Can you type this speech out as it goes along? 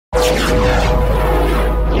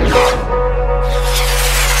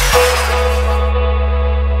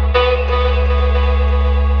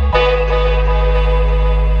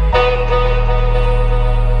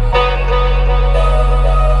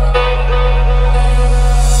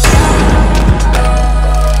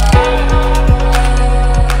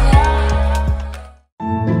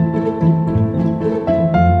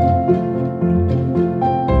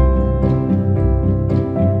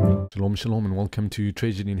to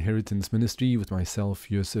Treasured Inheritance Ministry with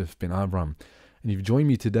myself, Yosef Ben Abram. And you've joined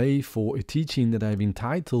me today for a teaching that I've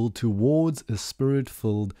entitled Towards a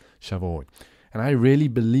Spirit-Filled Shavuot. And I really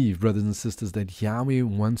believe, brothers and sisters, that Yahweh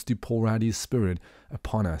wants to pour out His Spirit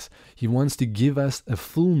upon us. He wants to give us a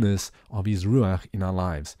fullness of His Ruach in our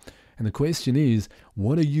lives. And the question is,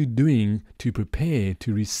 what are you doing to prepare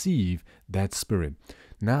to receive that Spirit?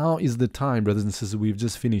 Now is the time, brothers and sisters. We've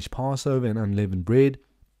just finished Passover and unleavened bread.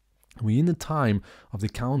 We're in the time of the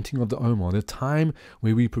counting of the Omer, the time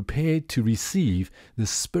where we prepare to receive the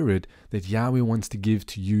Spirit that Yahweh wants to give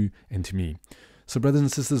to you and to me. So brothers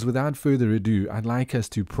and sisters, without further ado, I'd like us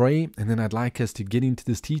to pray, and then I'd like us to get into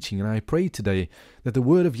this teaching. And I pray today that the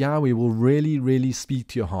word of Yahweh will really speak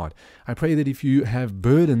to your heart. I pray that if you have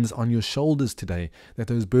burdens on your shoulders today, that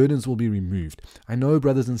those burdens will be removed. I know,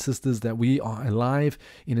 brothers and sisters, that we are alive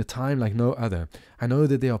in a time like no other. I know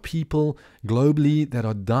that there are people globally that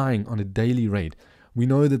are dying on a daily rate. We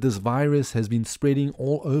know that this virus has been spreading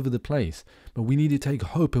all over the place, but we need to take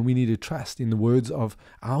hope and we need to trust in the words of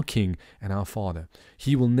our King and our Father.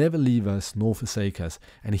 He will never leave us nor forsake us,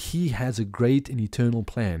 and He has a great and eternal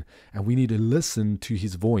plan, and we need to listen to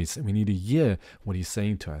His voice and we need to hear what He's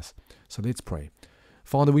saying to us. So let's pray.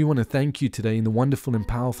 Father, we want to thank you today in the wonderful and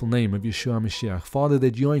powerful name of Yeshua Mashiach. Father,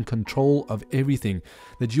 that you are in control of everything,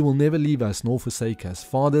 that you will never leave us nor forsake us.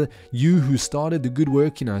 Father, you who started the good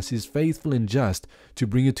work in us is faithful and just to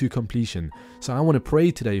bring it to completion. So I want to pray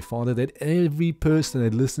today, Father, that every person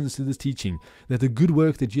that listens to this teaching, that the good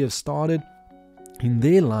work that you have started in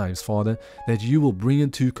their lives, Father, that you will bring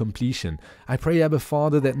it to completion. I pray, Abba,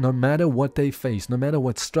 Father, that no matter what they face, no matter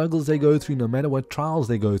what struggles they go through, no matter what trials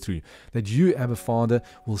they go through, that you, Abba, Father,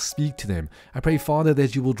 will speak to them. I pray, Father,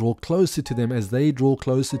 that you will draw closer to them as they draw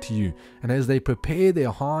closer to you, and as they prepare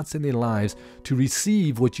their hearts and their lives to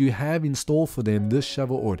receive what you have in store for them this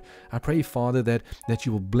Shavuot. I pray, Father, that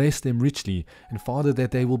you will bless them richly, and Father,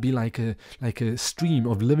 that they will be like a stream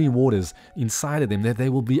of living waters inside of them, that they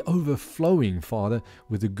will be overflowing, Father,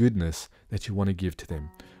 with the goodness that you want to give to them.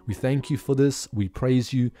 We thank you for this, we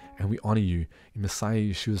praise you, and we honor you. In Messiah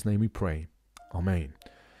Yeshua's name we pray. Amen.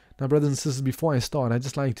 Now, brothers and sisters, before I start, I'd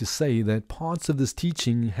just like to say that parts of this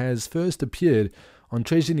teaching has first appeared on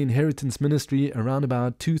Treasured Inheritance Ministry around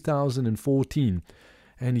about 2014.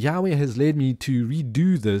 And Yahweh has led me to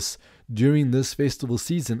redo this during this festival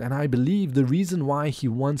season. And I believe the reason why He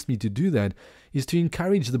wants me to do that is to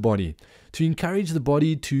encourage the body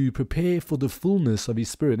to prepare for the fullness of His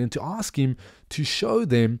Spirit, and to ask Him to show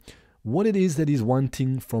them what it is that He's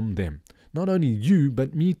wanting from them. Not only you,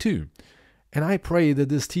 but me too. And I pray that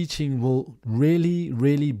this teaching will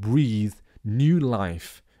really breathe new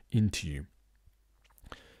life into you.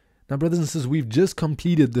 Now, brothers and sisters, we've just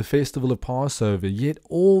completed the festival of Passover, yet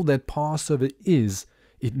all that Passover is,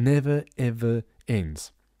 it never ever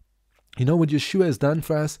ends. You know what Yeshua has done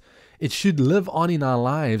for us? It should live on in our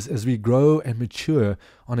lives as we grow and mature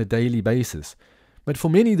on a daily basis. But for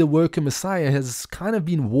many, the work of Messiah has kind of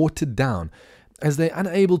been watered down, as they're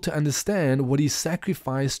unable to understand what His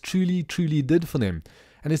sacrifice truly did for them.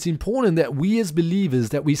 And it's important that we as believers,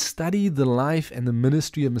 that we study the life and the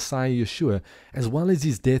ministry of Messiah Yeshua, as well as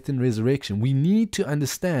His death and resurrection. We need to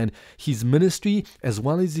understand His ministry as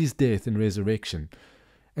well as His death and resurrection.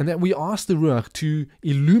 And that we ask the Ruach to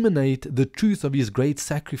illuminate the truth of His great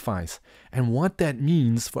sacrifice and what that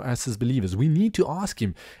means for us as believers. We need to ask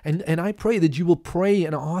Him. And I pray that you will pray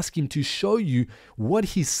and ask Him to show you what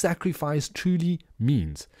His sacrifice truly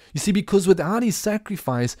means. You see, because without His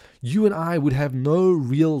sacrifice, you and I would have no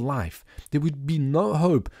real life. There would be no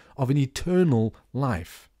hope of an eternal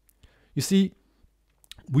life. You see,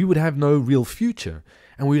 we would have no real future,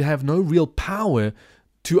 and we would have no real power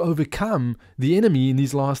to overcome the enemy in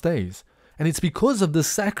these last days. And it's because of the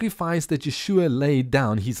sacrifice that Yeshua laid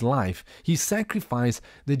down, His life, His sacrifice,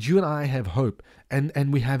 that you and I have hope,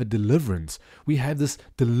 and we have a deliverance. We have this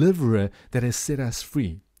deliverer that has set us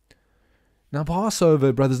free. Now,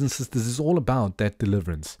 Passover, brothers and sisters, is all about that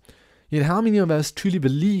deliverance. Yet how many of us truly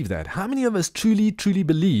believe that? How many of us truly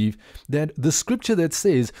believe that the scripture that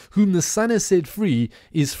says, whom the Son has set free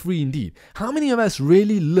is free indeed? How many of us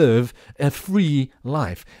really live a free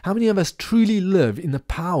life? How many of us truly live in the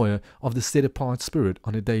power of the set-apart Spirit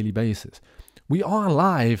on a daily basis? We are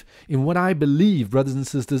alive in what I believe, brothers and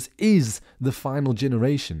sisters, is the final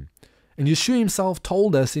generation. And Yeshua Himself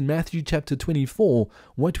told us in Matthew chapter 24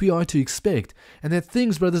 what we are to expect, and that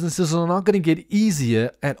things, brothers and sisters, are not going to get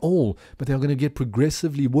easier at all, but they are going to get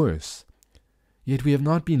progressively worse. Yet we have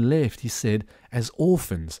not been left, He said, as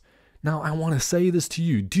orphans. Now, I want to say this to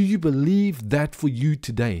you. Do you believe that for you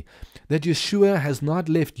today? That Yeshua has not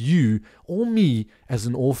left you or me as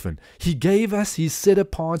an orphan. He gave us His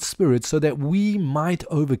set-apart Spirit so that we might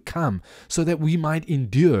overcome, so that we might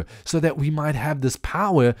endure, so that we might have this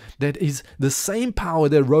power that is the same power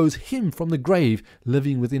that rose Him from the grave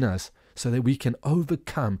living within us, so that we can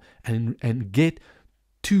overcome and get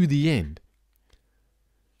to the end.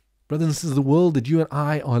 Brothers and sisters, the world that you and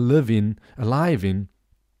I are alive in,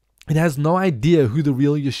 it has no idea who the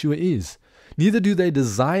real Yeshua is. Neither do they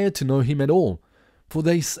desire to know Him at all. For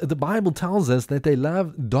the Bible tells us that they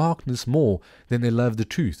love darkness more than they love the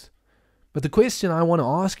truth. But the question I want to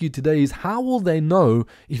ask you today is, how will they know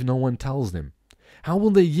if no one tells them? How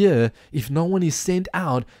will they hear if no one is sent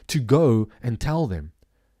out to go and tell them?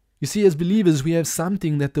 You see, as believers, we have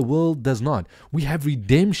something that the world does not. We have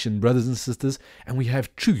redemption, brothers and sisters, and we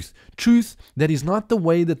have truth. Truth that is not the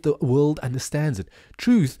way that the world understands it.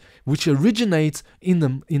 Truth which originates in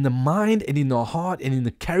the mind and in the heart and in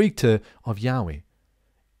the character of Yahweh.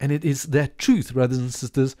 And it is that truth, brothers and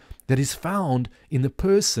sisters, that is found in the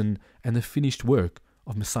person and the finished work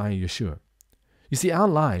of Messiah Yeshua. You see, our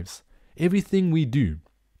lives, everything we do,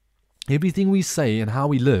 everything we say and how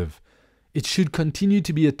we live, it should continue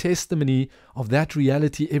to be a testimony of that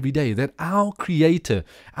reality every day, that our Creator,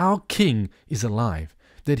 our King is alive,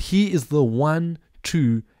 that He is the one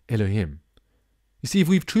true Elohim. You see, if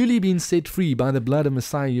we've truly been set free by the blood of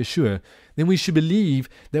Messiah Yeshua, then we should believe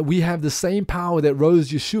that we have the same power that rose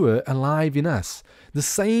Yeshua alive in us. The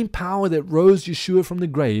same power that rose Yeshua from the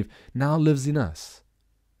grave now lives in us.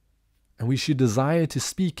 And we should desire to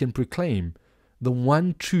speak and proclaim the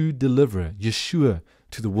one true deliverer, Yeshua,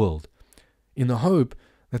 to the world, in the hope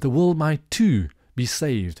that the world might too be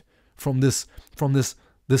saved from this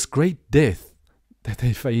great death that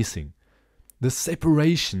they're facing, this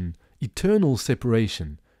separation, eternal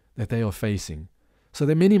separation that they are facing, so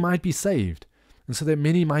that many might be saved, and so that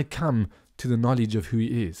many might come to the knowledge of who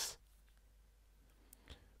He is.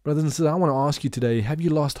 Brothers and sisters, I want to ask you today, have you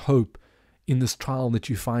lost hope in this trial that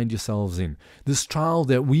you find yourselves in? This trial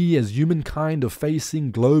that we as humankind are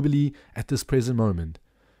facing globally at this present moment.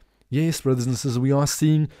 Yes, brothers and sisters, we are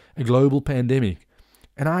seeing a global pandemic.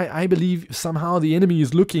 And I believe somehow the enemy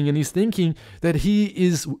is looking and he's thinking that he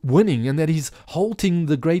is winning and that he's halting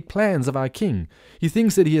the great plans of our King. He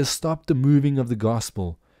thinks that he has stopped the moving of the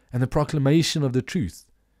gospel and the proclamation of the truth.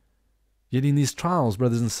 Yet in these trials,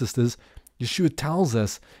 brothers and sisters, Yeshua tells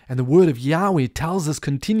us, and the word of Yahweh tells us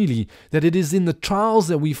continually, that it is in the trials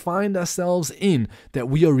that we find ourselves in that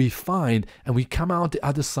we are refined and we come out the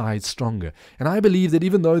other side stronger. And I believe that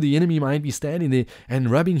even though the enemy might be standing there and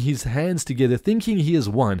rubbing his hands together, thinking he has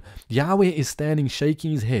won, Yahweh is standing, shaking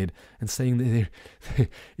his head and saying that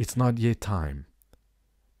it's not yet time.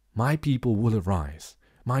 My people will arise.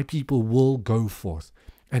 My people will go forth,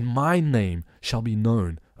 and my name shall be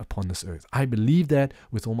known upon this earth. I believe that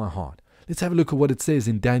with all my heart. Let's have a look at what it says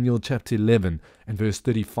in Daniel chapter 11 and verse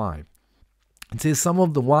 35. It says, some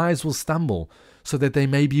of the wise will stumble, so that they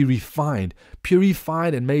may be refined,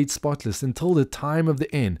 purified and made spotless until the time of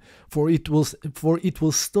the end, for it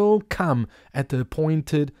will still come at the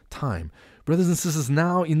appointed time. Brothers and sisters,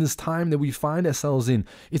 now in this time that we find ourselves in,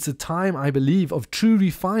 it's a time, I believe, of true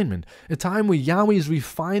refinement, a time where Yahweh is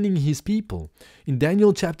refining His people. In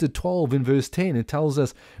Daniel chapter 12 in verse 10, it tells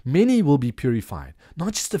us, many will be purified,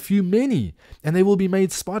 not just a few, many, and they will be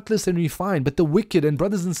made spotless and refined. But the wicked, and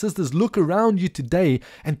brothers and sisters, look around you today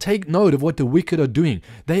and take note of what the wicked are doing.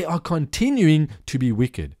 They are continuing to be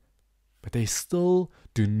wicked, but they still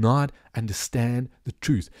do not understand the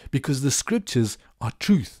truth, because the scriptures are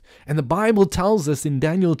truth. And the Bible tells us in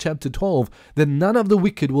Daniel chapter 12 that none of the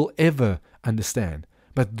wicked will ever understand,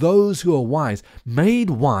 but those who are wise, made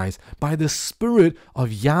wise by the Spirit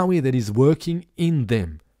of Yahweh that is working in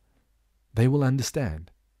them, they will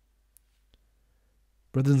understand.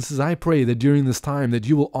 Brothers and sisters, I pray that during this time that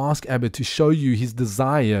you will ask Abba to show you His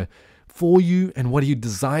desire for you and what He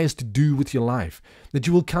desires to do with your life, that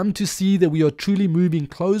you will come to see that we are truly moving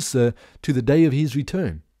closer to the day of His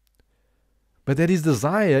return, but that His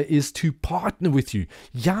desire is to partner with you.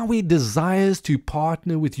 Yahweh desires to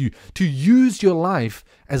partner with you, to use your life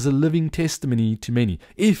as a living testimony to many,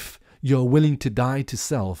 if you're willing to die to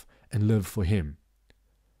self and live for Him.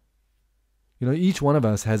 You know, each one of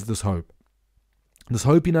us has this hope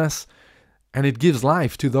in us, and it gives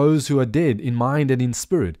life to those who are dead in mind and in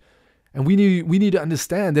spirit. And we need to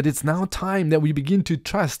understand that it's now time that we begin to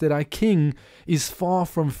trust that our King is far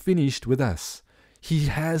from finished with us. He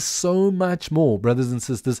has so much more, brothers and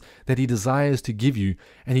sisters, that He desires to give you.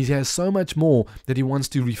 And He has so much more that He wants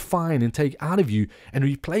to refine and take out of you and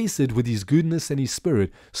replace it with His goodness and His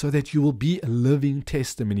Spirit, so that you will be a living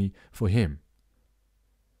testimony for Him.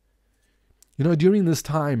 You know, during this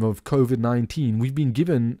time of COVID-19, we've been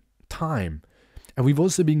given time, and we've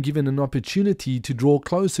also been given an opportunity to draw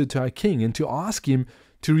closer to our King and to ask Him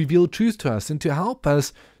to reveal truth to us and to help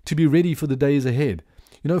us to be ready for the days ahead.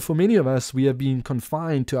 You know, for many of us, we have been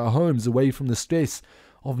confined to our homes away from the stress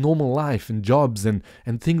of normal life and jobs and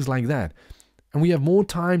things like that. And we have more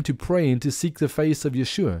time to pray and to seek the face of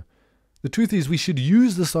Yeshua. The truth is, we should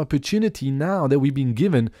use this opportunity now that we've been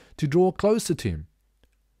given to draw closer to Him.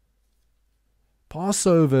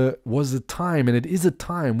 Passover was a time, and it is a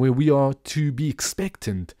time, where we are to be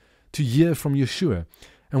expectant to hear from Yeshua,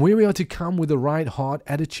 and where we are to come with the right heart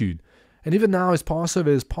attitude. And even now, as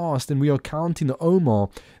Passover has passed and we are counting the Omer,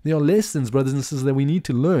 there are lessons, brothers and sisters, that we need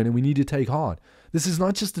to learn and we need to take heart. This is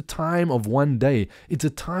not just a time of one day. It's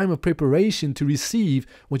a time of preparation to receive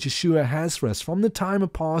what Yeshua has for us. From the time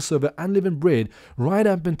of Passover, unleavened bread, right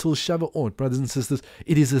up until Shavuot, brothers and sisters,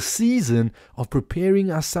 it is a season of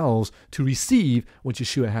preparing ourselves to receive what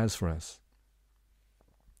Yeshua has for us.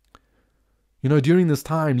 You know, during this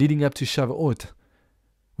time leading up to Shavuot,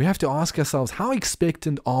 we have to ask ourselves, how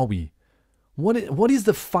expectant are we? What is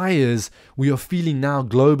the fires we are feeling now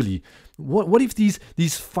globally? What if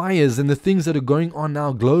these fires and the things that are going on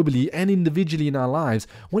now globally and individually in our lives,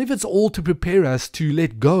 what if it's all to prepare us to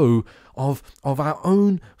let go of our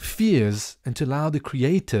own fears and to allow the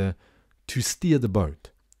Creator to steer the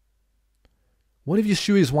boat? What if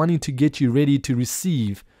Yeshua is wanting to get you ready to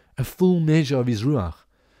receive a full measure of His Ruach,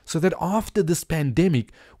 so that after this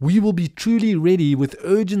pandemic, we will be truly ready with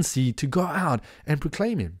urgency to go out and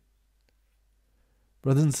proclaim Him?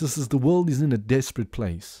 Brothers and sisters, the world is in a desperate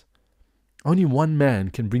place. Only one man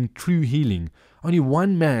can bring true healing. Only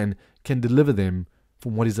one man can deliver them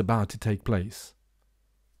from what is about to take place.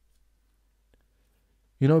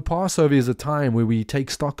 You know, Passover is a time where we take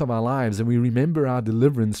stock of our lives and we remember our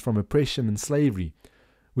deliverance from oppression and slavery.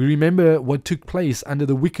 We remember what took place under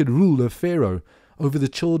the wicked rule of Pharaoh over the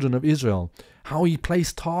children of Israel, how he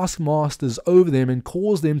placed taskmasters over them and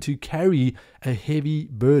caused them to carry a heavy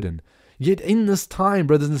burden. Yet in this time,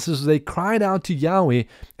 brothers and sisters, they cried out to Yahweh,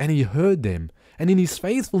 and He heard them. And in His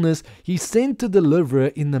faithfulness, He sent a deliverer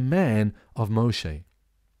in the man of Moshe.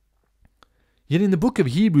 Yet in the book of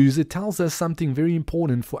Hebrews, it tells us something very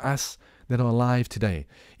important for us that are alive today.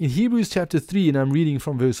 In Hebrews chapter 3, and I'm reading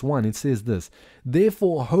from verse 1, it says this: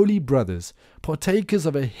 "Therefore, holy brothers, partakers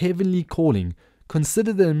of a heavenly calling,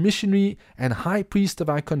 consider the missionary and high priest of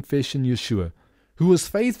our confession, Yeshua, who was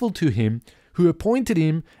faithful to Him, who appointed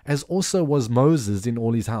him, as also was Moses in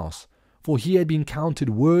all his house. For he had been counted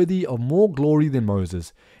worthy of more glory than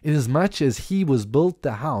Moses, inasmuch as he was built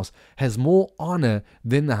the house, has more honor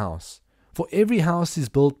than the house. For every house is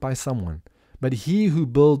built by someone, but He who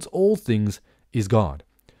builds all things is God.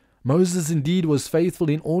 Moses indeed was faithful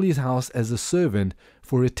in all his house as a servant,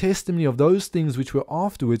 for a testimony of those things which were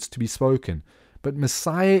afterwards to be spoken. But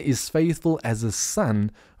Messiah is faithful as a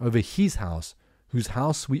son over His house, whose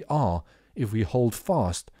house we are, if we hold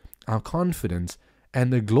fast our confidence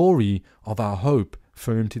and the glory of our hope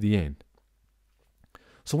firm to the end."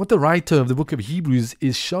 So what the writer of the book of Hebrews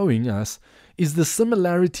is showing us is the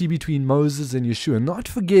similarity between Moses and Yeshua, not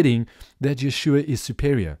forgetting that Yeshua is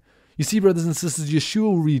superior. You see, brothers and sisters, Yeshua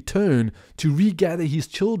will return to regather His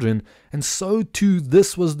children, and so too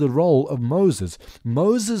this was the role of Moses.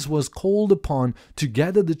 Moses was called upon to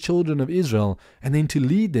gather the children of Israel and then to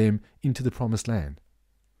lead them into the promised land.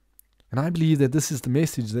 And I believe that this is the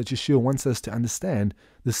message that Yeshua wants us to understand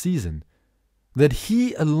this season. That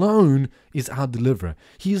He alone is our deliverer.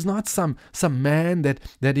 He is not some man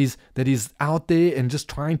that is out there and just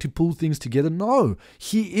trying to pull things together. No,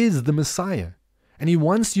 He is the Messiah. And He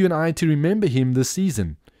wants you and I to remember Him this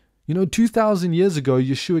season. You know, 2,000 years ago,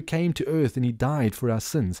 Yeshua came to earth and He died for our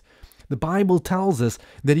sins. The Bible tells us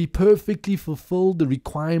that He perfectly fulfilled the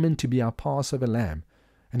requirement to be our Passover lamb.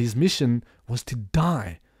 And His mission was to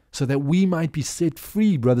die, so that we might be set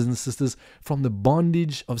free, brothers and sisters, from the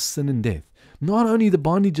bondage of sin and death. Not only the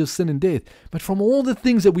bondage of sin and death, but from all the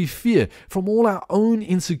things that we fear, from all our own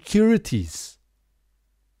insecurities.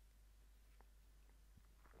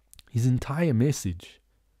 His entire message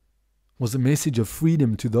was a message of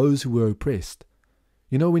freedom to those who were oppressed.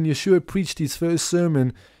 You know, when Yeshua preached his first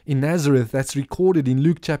sermon in Nazareth, that's recorded in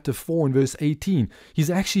Luke chapter 4 and verse 18, he's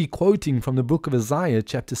actually quoting from the book of Isaiah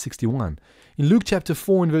chapter 61. In Luke chapter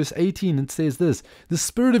 4 and verse 18, it says this, "The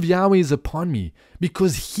Spirit of Yahweh is upon me,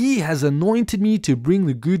 because he has anointed me to bring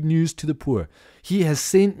the good news to the poor. He has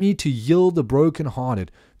sent me to heal the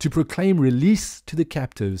brokenhearted, to proclaim release to the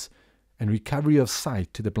captives and recovery of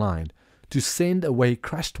sight to the blind, to send away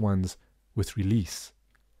crushed ones with release."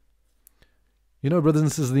 You know, brothers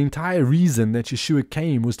and sisters, the entire reason that Yeshua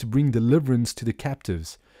came was to bring deliverance to the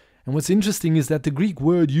captives. And what's interesting is that the Greek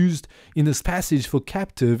word used in this passage for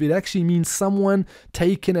captive, it actually means someone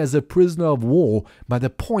taken as a prisoner of war by the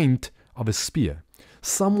point of a spear.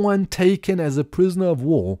 Someone taken as a prisoner of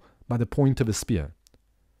war by the point of a spear.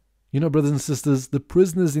 You know, brothers and sisters, the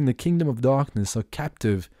prisoners in the kingdom of darkness are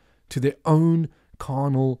captive to their own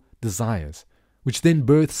carnal desires, which then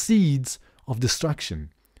birth seeds of destruction.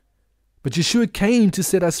 But Yeshua came to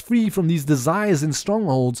set us free from these desires and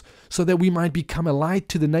strongholds so that we might become a light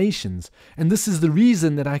to the nations. And this is the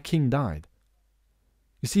reason that our King died.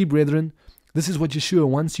 You see, brethren, this is what Yeshua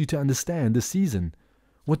wants you to understand this season.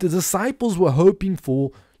 What the disciples were hoping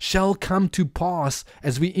for shall come to pass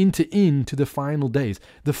as we enter into the final days.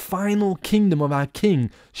 The final kingdom of our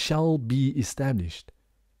King shall be established.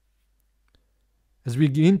 As we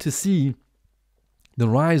begin to see the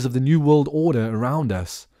rise of the new world order around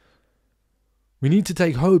us, we need to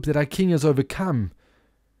take hope that our King has overcome.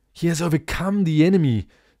 He has overcome the enemy,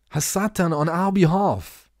 Hasatan, on our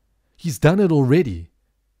behalf. He's done it already.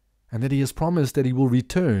 And that he has promised that he will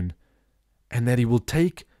return and that he will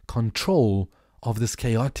take control of this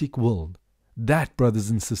chaotic world. That, brothers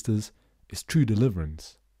and sisters, is true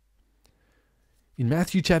deliverance. In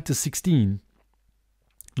Matthew chapter 16,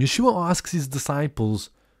 Yeshua asks his disciples,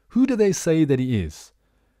 "Who do they say that he is?"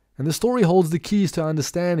 And the story holds the keys to our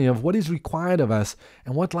understanding of what is required of us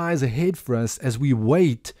and what lies ahead for us as we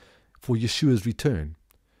wait for Yeshua's return.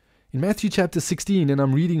 In Matthew chapter 16, and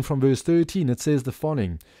I'm reading from verse 13, it says the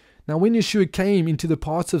following. "Now when Yeshua came into the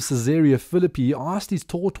parts of Caesarea Philippi, he asked his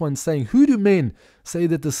taught ones, saying, 'Who do men say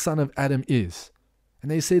that the son of Adam is?'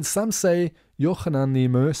 And they said, 'Some say Yochanan the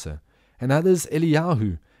Immerser, and others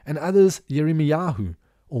Eliyahu, and others Jeremiah,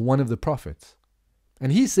 or one of the prophets.'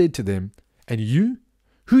 And he said to them, 'And you?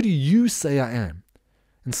 Who do you say I am?'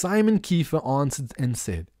 And Simon Kepha answered and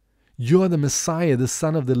said, 'You are the Messiah, the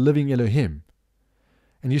Son of the living Elohim.'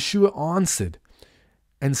 And Yeshua answered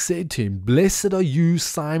and said to him, 'Blessed are you,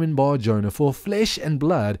 Simon Bar-Jonah, for flesh and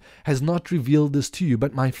blood has not revealed this to you,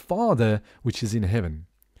 but my Father which is in heaven.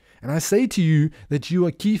 And I say to you that you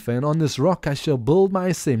are Kepha, and on this rock I shall build my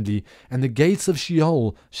assembly, and the gates of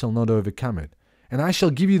Sheol shall not overcome it. And I shall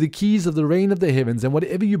give you the keys of the reign of the heavens, and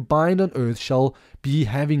whatever you bind on earth shall be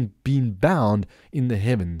having been bound in the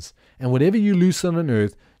heavens, and whatever you loosen on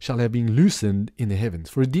earth shall have been loosened in the heavens.'"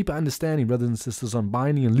 For a deeper understanding, brothers and sisters, on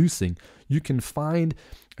binding and loosing, you can find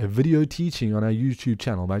a video teaching on our YouTube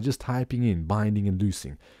channel by just typing in binding and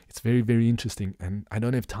loosing. It's very, very interesting, and I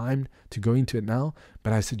don't have time to go into it now,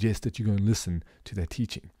 but I suggest that you go and listen to that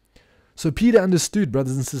teaching. So Peter understood,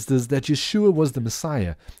 brothers and sisters, that Yeshua was the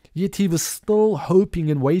Messiah, yet he was still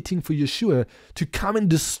hoping and waiting for Yeshua to come and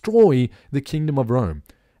destroy the kingdom of Rome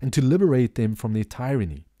and to liberate them from their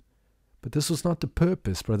tyranny. But this was not the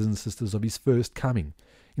purpose, brothers and sisters, of his first coming.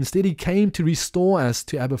 Instead, he came to restore us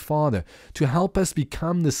to Abba Father, to help us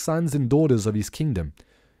become the sons and daughters of his kingdom.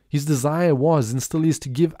 His desire was and still is to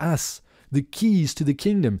give us the keys to the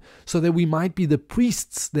kingdom, so that we might be the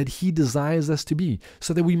priests that he desires us to be,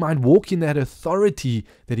 so that we might walk in that authority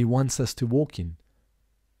that he wants us to walk in.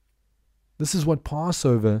 This is what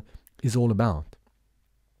Passover is all about.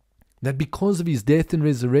 That because of his death and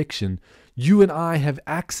resurrection, you and I have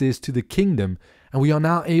access to the kingdom, and we are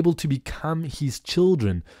now able to become his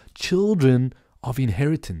children, children of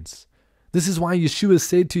inheritance. This is why Yeshua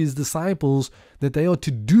said to his disciples that they are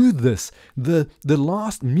to do this. The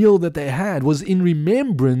last meal that they had was in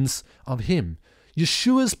remembrance of him.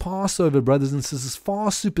 Yeshua's Passover, brothers and sisters,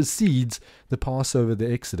 far supersedes the Passover of the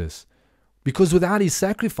Exodus. Because without his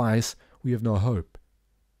sacrifice, we have no hope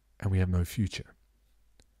and we have no future.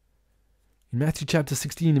 In Matthew chapter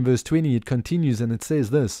 16 and verse 20, it continues and it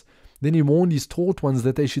says this, "Then he warned his taught ones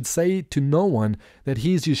that they should say to no one that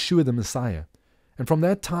he is Yeshua the Messiah. And from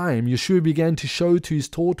that time, Yeshua began to show to his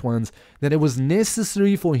taught ones that it was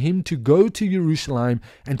necessary for him to go to Jerusalem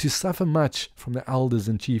and to suffer much from the elders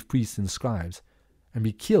and chief priests and scribes, and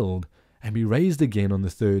be killed and be raised again on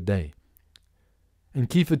the third day." And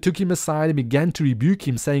Kepha took him aside and began to rebuke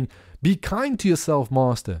him, saying, "Be kind to yourself,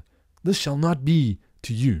 master. This shall not be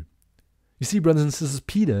to you." You see, brothers and sisters,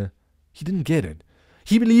 Peter, he didn't get it.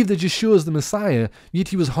 He believed that Yeshua is the Messiah, yet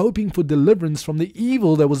he was hoping for deliverance from the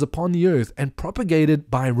evil that was upon the earth and propagated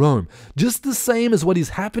by Rome. Just the same as what is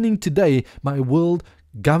happening today by world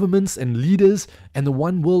governments and leaders and the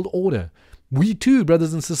one world order. We too,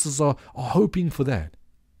 brothers and sisters, are hoping for that.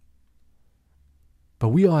 But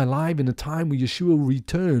we are alive in a time where Yeshua will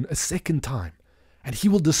return a second time, and he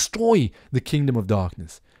will destroy the kingdom of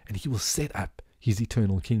darkness, and he will set up his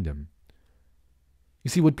eternal kingdom. You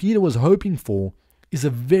see, what Peter was hoping for is a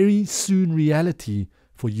very soon reality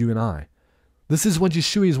for you and I. This is what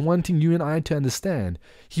Yeshua is wanting you and I to understand.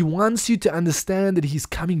 He wants you to understand that he's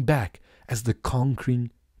coming back as the conquering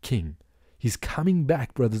king. He's coming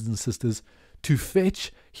back, brothers and sisters, to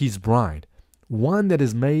fetch his bride, one that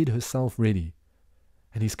has made herself ready.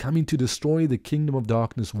 And he's coming to destroy the kingdom of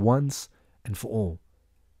darkness once and for all.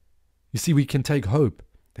 You see, we can take hope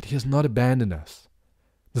that he has not abandoned us.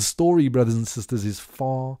 The story, brothers and sisters, is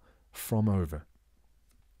far from over.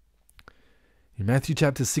 In Matthew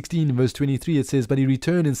chapter 16, verse 23, it says, "But he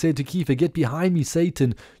returned and said to Kepha, 'Get behind me,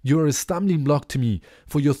 Satan. You are a stumbling block to me,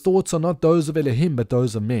 for your thoughts are not those of Elohim, but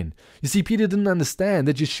those of men.'" You see, Peter didn't understand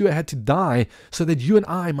that Yeshua had to die so that you and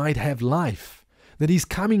I might have life. That his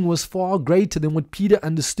coming was far greater than what Peter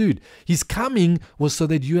understood. His coming was so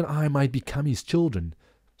that you and I might become his children,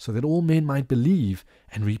 so that all men might believe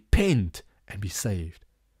and repent and be saved.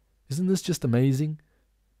 Isn't this just amazing?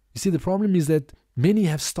 You see, the problem is that many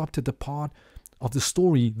have stopped at the part of the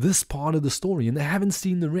story, this part of the story, and they haven't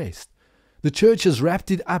seen the rest. The church has wrapped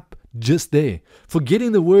it up just there,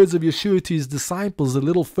 forgetting the words of Yeshua to his disciples a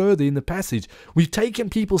little further in the passage. We've taken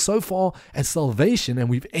people so far as salvation and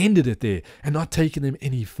we've ended it there and not taken them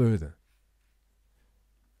any further.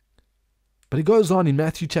 But it goes on in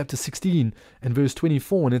Matthew chapter 16 and verse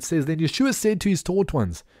 24, and it says, "Then Yeshua said to his taught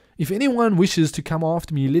ones, 'If anyone wishes to come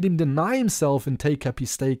after me, let him deny himself and take up his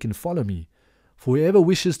stake and follow me. For whoever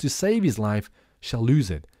wishes to save his life shall lose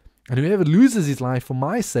it, and whoever loses his life for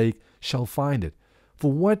my sake shall find it.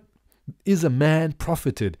 For what is a man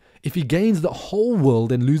profited if he gains the whole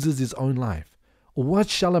world and loses his own life? Or what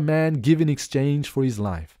shall a man give in exchange for his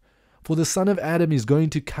life? For the Son of Adam is going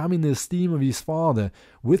to come in the esteem of his Father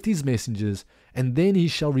with his messengers, and then he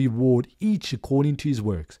shall reward each according to his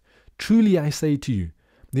works. Truly I say to you,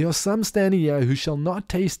 there are some standing here who shall not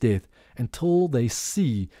taste death until they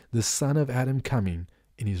see the Son of Adam coming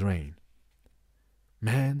in his reign.'"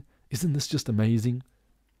 Man, isn't this just amazing?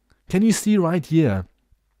 Can you see right here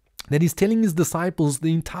that he's telling his disciples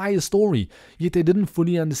the entire story, yet they didn't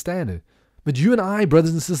fully understand it? But you and I,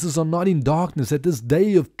 brothers and sisters, are not in darkness that this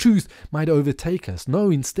day of truth might overtake us. No,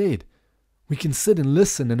 instead, we can sit and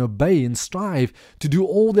listen and obey and strive to do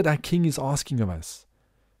all that our King is asking of us.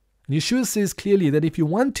 And Yeshua says clearly that if you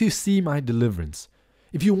want to see my deliverance,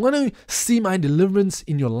 if you want to see my deliverance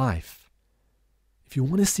in your life, if you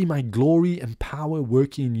want to see my glory and power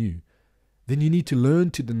working in you, then you need to learn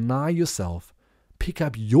to deny yourself, pick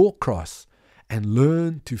up your cross, and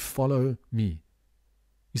learn to follow me.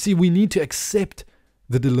 You see, we need to accept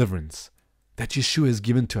the deliverance that Yeshua has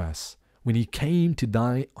given to us when he came to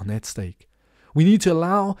die on that stake. We need to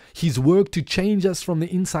allow his work to change us from the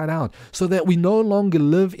inside out so that we no longer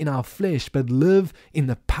live in our flesh but live in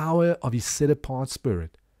the power of his set-apart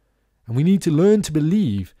spirit. And we need to learn to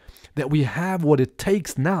believe that we have what it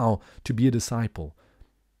takes now to be a disciple.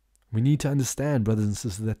 We need to understand, brothers and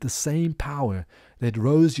sisters, that the same power that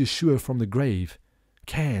rose Yeshua from the grave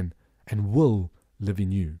can and will live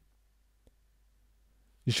in you.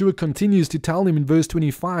 Yeshua continues to tell him in verse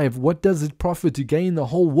 25, "What does it profit to gain the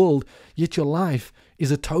whole world, yet your life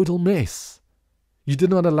is a total mess? You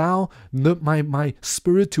did not allow my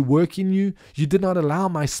spirit to work in you. You did not allow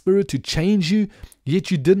my spirit to change you,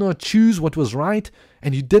 yet you did not choose what was right,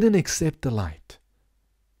 and you didn't accept the light."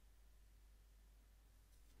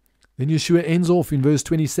 Then Yeshua ends off in verse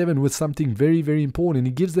 27 with something very, very important.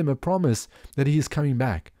 He gives them a promise that he is coming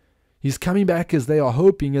back. He's coming back as they are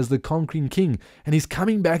hoping as the conquering king, and he's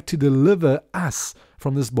coming back to deliver us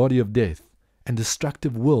from this body of death and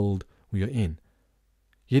destructive world we are in.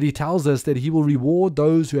 Yet he tells us that he will reward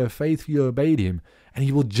those who have faithfully obeyed him, and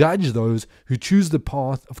he will judge those who choose the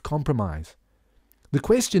path of compromise. The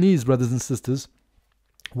question is, brothers and sisters,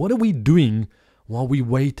 what are we doing while we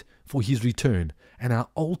wait for his return and our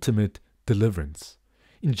ultimate deliverance?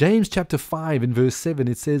 In James chapter 5 and verse 7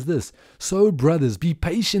 it says this, "So brothers, be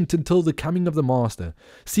patient until the coming of the master.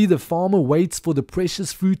 See, the farmer waits for the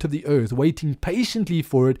precious fruit of the earth, waiting patiently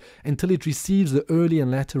for it until it receives the early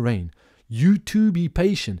and latter rain. You too be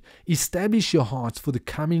patient. Establish your hearts, for the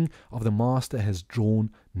coming of the master has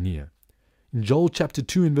drawn near." In Joel chapter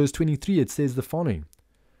 2 and verse 23 it says the following,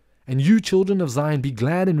 And you, children of Zion, be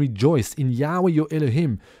glad and rejoice in Yahweh your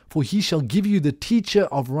Elohim, for he shall give you the teacher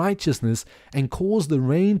of righteousness, and cause the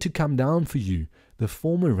rain to come down for you, the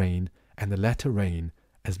former rain and the latter rain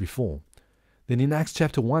as before. Then in Acts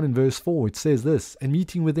chapter 1 and verse 4 it says this, and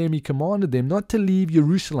meeting with them he commanded them not to leave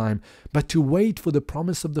Jerusalem, but to wait for the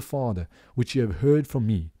promise of the Father, which you have heard from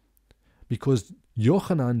me. Because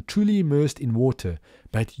Yochanan truly immersed in water,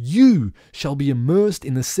 but you shall be immersed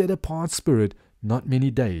in the set-apart Spirit not many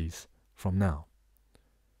days from now.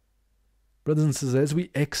 Brothers and sisters, as we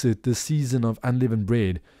exit this season of unleavened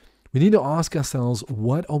bread, we need to ask ourselves,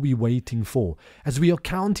 what are we waiting for? As we are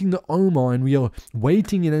counting the Omer and we are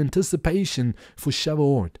waiting in anticipation for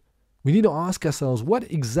Shavuot, we need to ask ourselves, what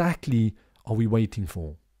exactly are we waiting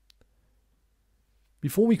for?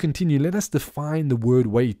 Before we continue, let us define the word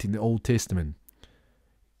wait in the Old Testament.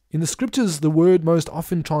 In the scriptures, the word most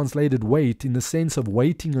often translated wait in the sense of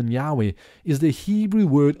waiting on Yahweh is the Hebrew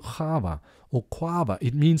word chava or quava.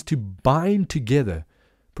 It means to bind together,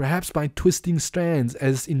 perhaps by twisting strands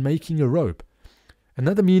as in making a rope.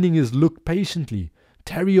 Another meaning is look patiently,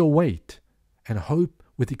 tarry or wait, and hope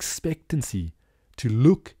with expectancy, to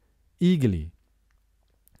look eagerly.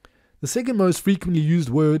 The second most frequently used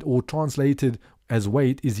word or translated as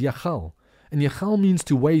wait is yachal. And yachal means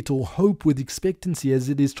to wait or hope with expectancy, as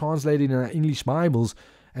it is translated in our English Bibles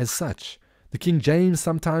as such. The King James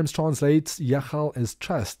sometimes translates yachal as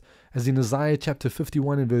trust, as in Isaiah chapter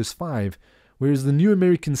 51 and verse 5, whereas the New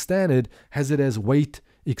American Standard has it as wait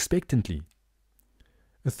expectantly.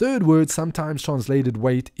 A third word sometimes translated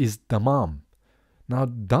wait is damam. Now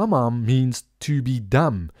damam means to be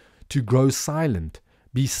dumb, to grow silent,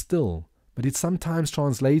 be still, but it's sometimes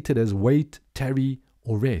translated as wait, tarry,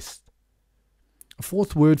 or rest. A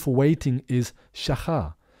fourth word for waiting is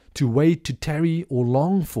shachar, to wait, to tarry, or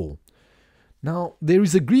long for. Now, there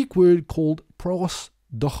is a Greek word called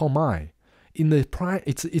prosdochomai.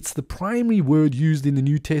 It's the primary word used in the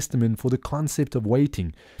New Testament for the concept of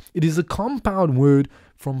waiting. It is a compound word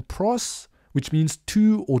from pros, which means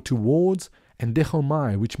to or towards, and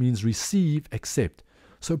dechomai, which means receive, accept.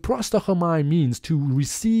 So prosdochomai means to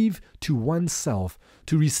receive to oneself,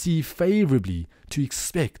 to receive favorably, to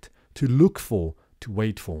expect, to look for, to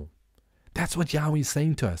wait for. That's what Yahweh is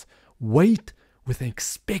saying to us. Wait with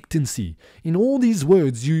expectancy. In all these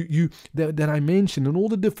words that I mentioned, and all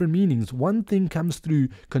the different meanings, one thing comes through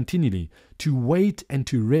continually: to wait and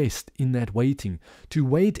to rest in that waiting, to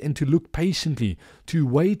wait and to look patiently, to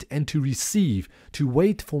wait and to receive, to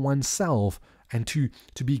wait for oneself, and to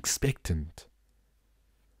be expectant.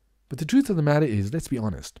 But the truth of the matter is, let's be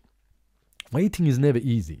honest, waiting is never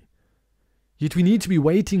easy. Yet we need to be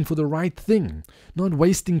waiting for the right thing, not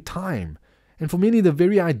wasting time. And for many, the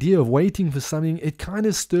very idea of waiting for something, it kind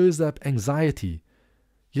of stirs up anxiety.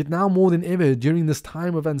 Yet now more than ever, during this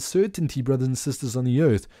time of uncertainty, brothers and sisters on the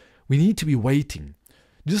earth, we need to be waiting.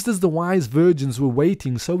 Just as the wise virgins were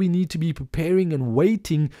waiting, so we need to be preparing and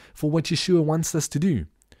waiting for what Yeshua wants us to do.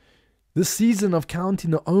 This season of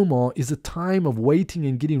counting the Omer is a time of waiting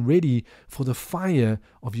and getting ready for the fire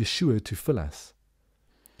of Yeshua to fill us.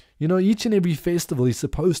 You know, each and every festival is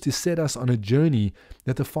supposed to set us on a journey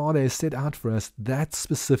that the Father has set out for us that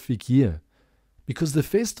specific year. Because the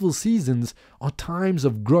festival seasons are times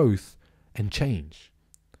of growth and change.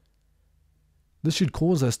 This should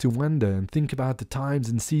cause us to wonder and think about the times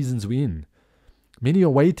and seasons we're in. Many are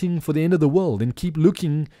waiting for the end of the world and keep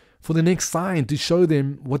looking for the next sign to show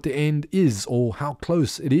them what the end is or how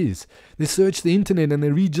close it is. They search the internet and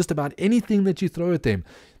they read just about anything that you throw at them.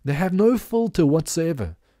 They have no filter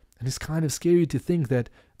whatsoever. And it's kind of scary to think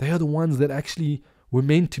that they are the ones that actually were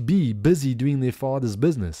meant to be busy doing their Father's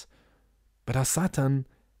business. But our Satan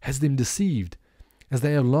has them deceived, as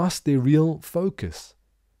they have lost their real focus.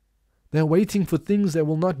 They are waiting for things that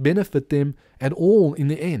will not benefit them at all in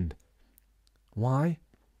the end. Why?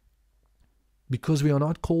 Because we are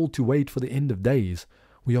not called to wait for the end of days.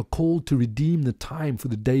 We are called to redeem the time, for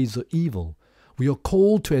the days are evil. We are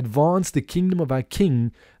called to advance the kingdom of our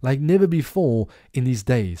King like never before in these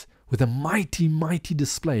days, with a mighty, mighty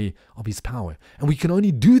display of His power. And we can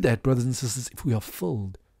only do that, brothers and sisters, if we are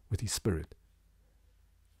filled with His Spirit.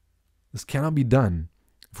 This cannot be done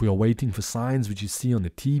if we are waiting for signs which you see on the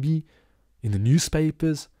TV, in the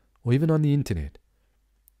newspapers, or even on the internet.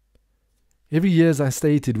 Every year, as I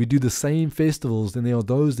stated, we do the same festivals, and there are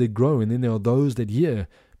those that grow, and then there are those that hear,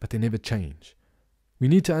 but they never change. We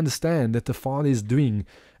need to understand that the Father is doing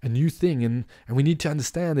a new thing, and we need to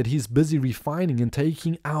understand that He's busy refining and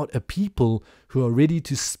taking out a people who are ready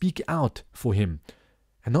to speak out for Him.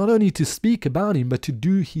 And not only to speak about Him, but to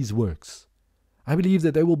do His works. I believe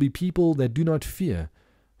that there will be people that do not fear,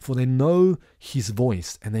 for they know his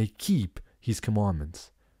voice and they keep his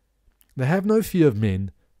commandments. They have no fear of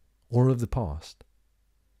men or of the past,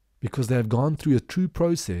 because they have gone through a true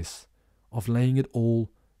process of laying it all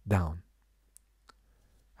down.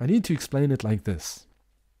 I need to explain it like this.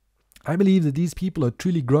 I believe that these people are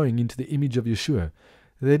truly growing into the image of Yeshua.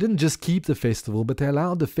 They didn't just keep the festival, but they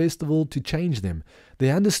allowed the festival to change them.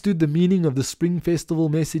 They understood the meaning of the spring festival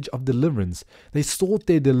message of deliverance. They sought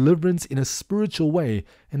their deliverance in a spiritual way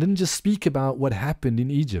and didn't just speak about what happened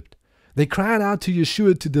in Egypt. They cried out to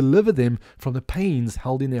Yeshua to deliver them from the pains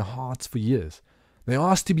held in their hearts for years. They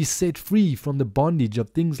asked to be set free from the bondage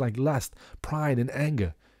of things like lust, pride, and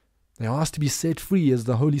anger. They asked to be set free as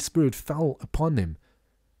the Holy Spirit fell upon them.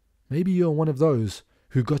 Maybe you are one of those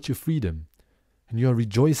who got your freedom, and you are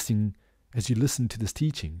rejoicing as you listen to this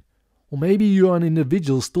teaching. Or maybe you are an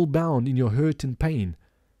individual still bound in your hurt and pain.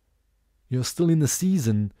 You are still in the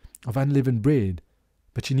season of unleavened bread,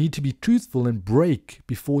 but you need to be truthful and break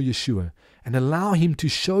before Yeshua and allow him to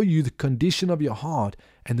show you the condition of your heart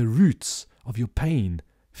and the roots of your pain,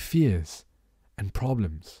 fears, and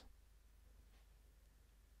problems.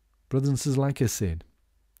 Brothers and sisters, like I said,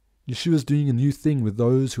 Yeshua is doing a new thing with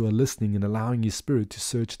those who are listening and allowing his Spirit to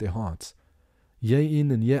search their hearts. Year in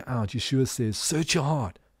and year out, Yeshua says, search your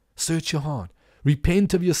heart,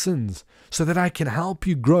 repent of your sins, so that I can help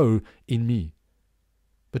you grow in me.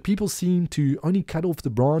 But people seem to only cut off the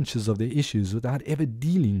branches of their issues without ever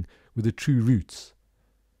dealing with the true roots.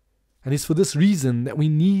 And it's for this reason that we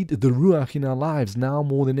need the Ruach in our lives now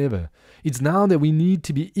more than ever. It's now that we need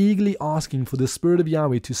to be eagerly asking for the Spirit of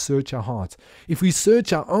Yahweh to search our hearts. If we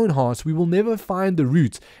search our own hearts, we will never find the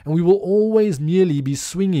roots, and we will always merely be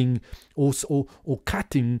swinging or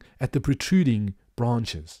cutting at the protruding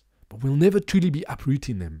branches. But we'll never truly be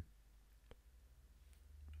uprooting them.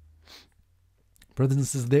 Brothers and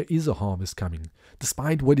sisters, there is a harvest coming.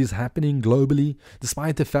 Despite what is happening globally,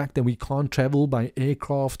 despite the fact that we can't travel by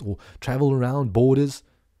aircraft or travel around borders,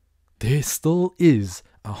 there still is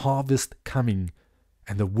a harvest coming,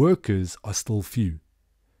 and the workers are still few.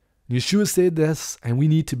 Yeshua said this, and we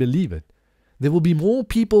need to believe it. There will be more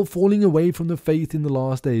people falling away from the faith in the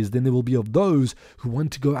last days than there will be of those who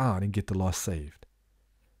want to go out and get the lost saved.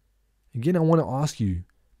 Again, I want to ask you,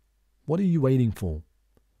 what are you waiting for?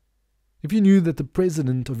 If you knew that the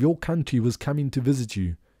president of your country was coming to visit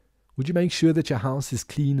you, would you make sure that your house is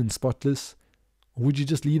clean and spotless? Or would you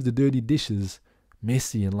just leave the dirty dishes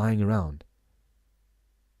messy and lying around?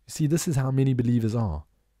 You see, this is how many believers are.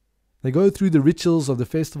 They go through the rituals of the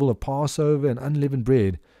festival of Passover and unleavened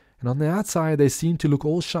bread, and on the outside they seem to look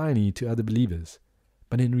all shiny to other believers.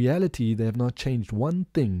 But in reality, they have not changed one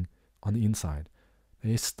thing on the inside.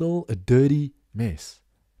 They are still a dirty mess.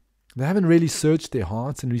 They haven't really searched their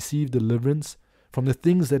hearts and received deliverance from the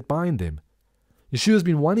things that bind them. Yeshua has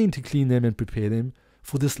been wanting to clean them and prepare them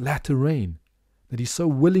for this latter rain that he so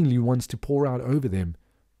willingly wants to pour out over them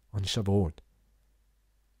on Shavuot.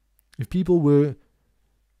 If people were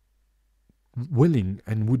willing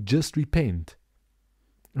and would just repent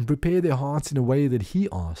and prepare their hearts in a way that he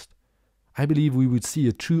asked, I believe we would see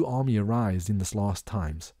a true army arise in this last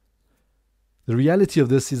times. The reality of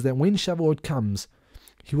this is that when Shavuot comes,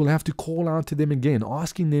 he will have to call out to them again,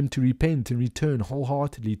 asking them to repent and return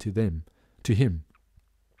wholeheartedly to him.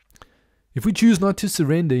 If we choose not to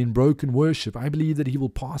surrender in broken worship, I believe that he will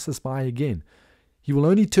pass us by again. He will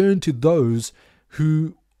only turn to those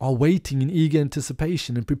who are waiting in eager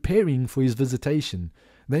anticipation and preparing for his visitation.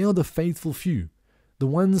 They are the faithful few, the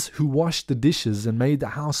ones who washed the dishes and made the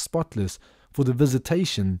house spotless for the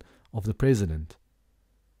visitation of the president.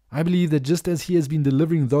 I believe that just as he has been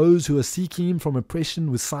delivering those who are seeking him from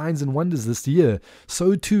oppression with signs and wonders this year,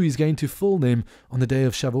 so too he's going to fill them on the day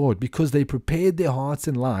of Shavuot, because they prepared their hearts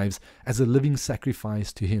and lives as a living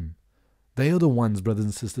sacrifice to him. They are the ones, brothers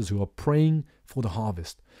and sisters, who are praying for the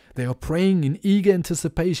harvest. They are praying in eager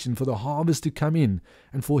anticipation for the harvest to come in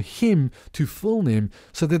and for him to fill them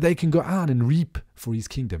so that they can go out and reap for his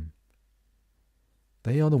kingdom.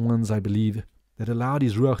 They are the ones, I believe, that allowed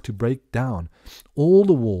his Ruach to break down all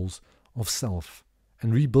the walls of self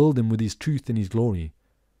and rebuild them with his truth and his glory.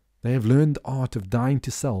 They have learned the art of dying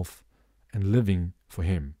to self and living for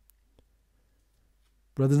him.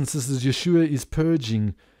 Brothers and sisters, Yeshua is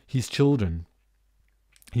purging his children.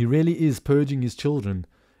 He really is purging his children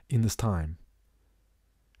in this time.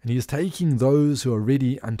 And he is taking those who are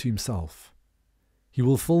ready unto himself. He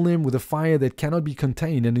will fill them with a fire that cannot be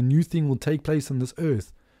contained, and a new thing will take place on this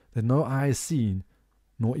earth that no eye has seen,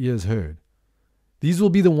 nor ears heard. These will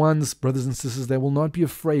be the ones, brothers and sisters, that will not be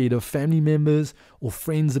afraid of family members or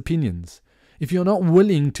friends' opinions. If you're not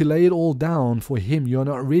willing to lay it all down for Him, you're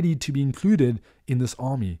not ready to be included in this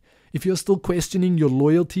army. If you're still questioning your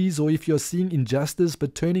loyalties, or if you're seeing injustice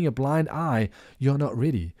but turning a blind eye, you're not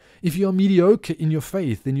ready. If you're mediocre in your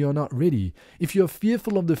faith, then you're not ready. If you're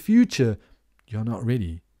fearful of the future, you're not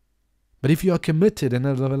ready. But if you are committed and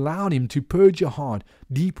have allowed Him to purge your heart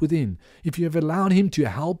deep within, if you have allowed Him to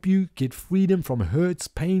help you get freedom from hurts,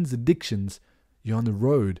 pains, addictions, you're on the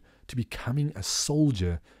road to becoming a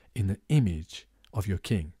soldier in the image of your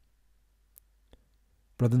King.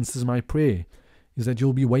 Brothers and sisters, my prayer is that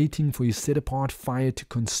you'll be waiting for His set-apart fire to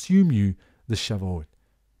consume you this Shavuot.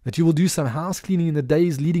 That you will do some house cleaning in the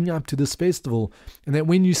days leading up to this festival, and that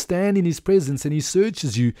when you stand in His presence and He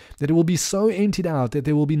searches you, that it will be so emptied out that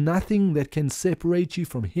there will be nothing that can separate you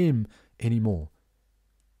from Him anymore.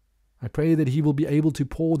 I pray that He will be able to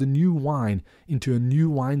pour the new wine into a new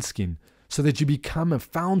wineskin, so that you become a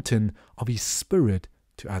fountain of His Spirit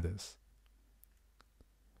to others.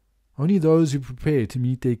 Only those who prepare to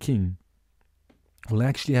meet their King will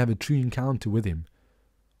actually have a true encounter with Him.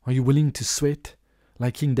 Are you willing to sweat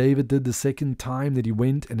like King David did the second time that he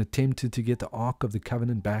went and attempted to get the Ark of the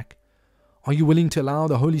Covenant back? Are you willing to allow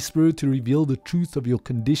the Holy Spirit to reveal the truth of your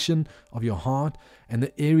condition, of your heart, and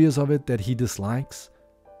the areas of it that He dislikes?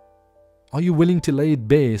 Are you willing to lay it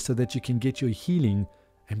bare so that you can get your healing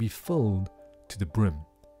and be filled to the brim?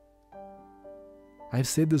 I've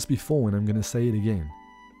said this before and I'm going to say it again.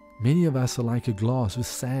 Many of us are like a glass with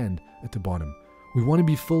sand at the bottom. We want to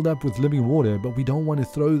be filled up with living water, but we don't want to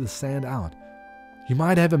throw the sand out. You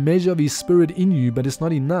might have a measure of His Spirit in you, but it's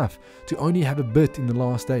not enough to only have a bit in the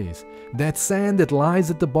last days. That sand that lies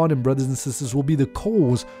at the bottom, brothers and sisters, will be the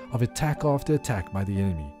cause of attack after attack by the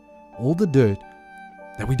enemy. All the dirt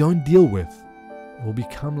that we don't deal with, it will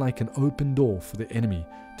become like an open door for the enemy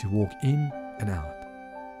to walk in and out.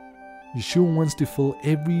 Yeshua wants to fill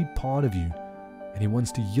every part of you, and He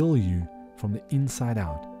wants to heal you from the inside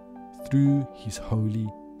out through His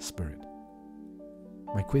Holy Spirit.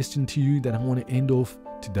 My question to you that I want to end off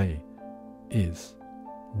today is,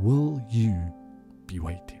 will you be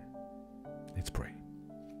waiting? Let's pray.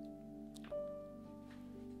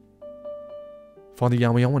 Father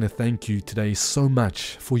Yahweh, I want to thank You today so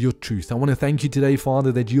much for Your truth. I want to thank You today,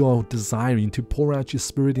 Father, that You are desiring to pour out Your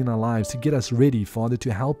Spirit in our lives, to get us ready, Father,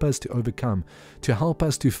 to help us to overcome, to help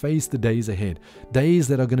us to face the days ahead, days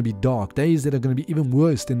that are going to be dark, days that are going to be even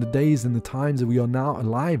worse than the days and the times that we are now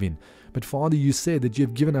alive in. But Father, You said that You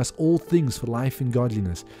have given us all things for life and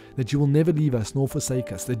godliness, that You will never leave us nor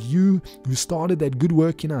forsake us, that You who started that good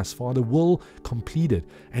work in us, Father, will complete it.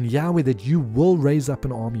 And Yahweh, that You will raise up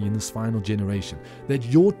an army in this final generation, that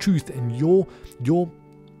Your truth and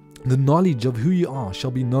the knowledge of who You are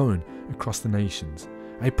shall be known across the nations.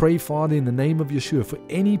 I pray, Father, in the name of Yeshua, for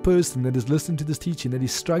any person that is listening to this teaching that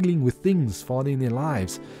is struggling with things, Father, in their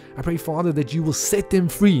lives. I pray, Father, that You will set them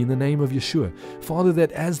free in the name of Yeshua. Father,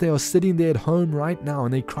 that as they are sitting there at home right now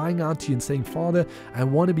and they're crying out to You and saying, Father, I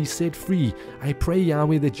want to be set free. I pray,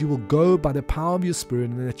 Yahweh, that You will go by the power of Your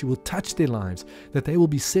Spirit and that You will touch their lives, that they will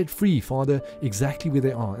be set free, Father, exactly where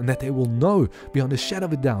they are, and that they will know beyond a shadow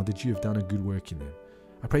of a doubt that You have done a good work in them.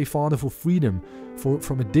 I pray, Father, for freedom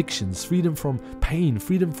from addictions, freedom from pain,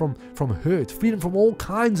 freedom from hurt, freedom from all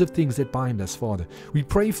kinds of things that bind us, Father. We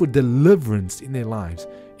pray for deliverance in their lives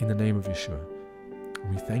in the name of Yeshua.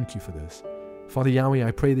 And we thank You for this. Father Yahweh,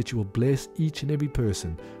 I pray that You will bless each and every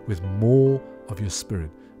person with more of Your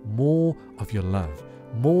Spirit, more of Your love,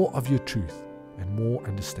 more of Your truth, and more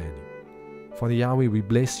understanding. Father Yahweh, we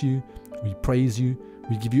bless You, we praise You,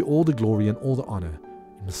 we give You all the glory and all the honor.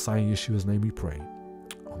 In Messiah Yeshua's name we pray.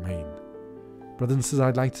 Amen. Brothers and sisters,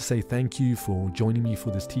 I'd like to say thank you for joining me for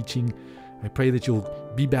this teaching. I pray that you'll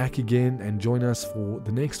be back again and join us for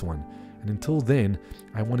the next one. And until then,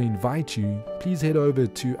 I want to invite you, please head over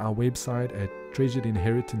to our website at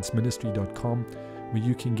treasuredinheritanceministry.com, where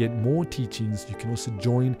you can get more teachings. You can also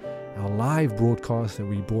join our live broadcast that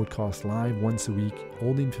we broadcast live once a week.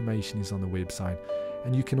 All the information is on the website.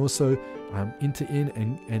 And you can also enter in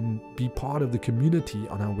and be part of the community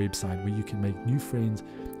on our website, where you can make new friends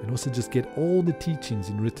and also just get all the teachings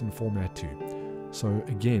in written format too. So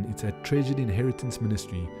again, it's at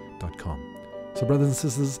treasuredinheritanceministry.com. So brothers and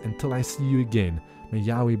sisters, until I see you again, may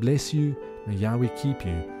Yahweh bless you, may Yahweh keep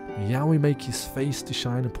you, may Yahweh make His face to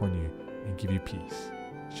shine upon you and give you peace.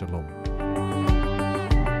 Shalom.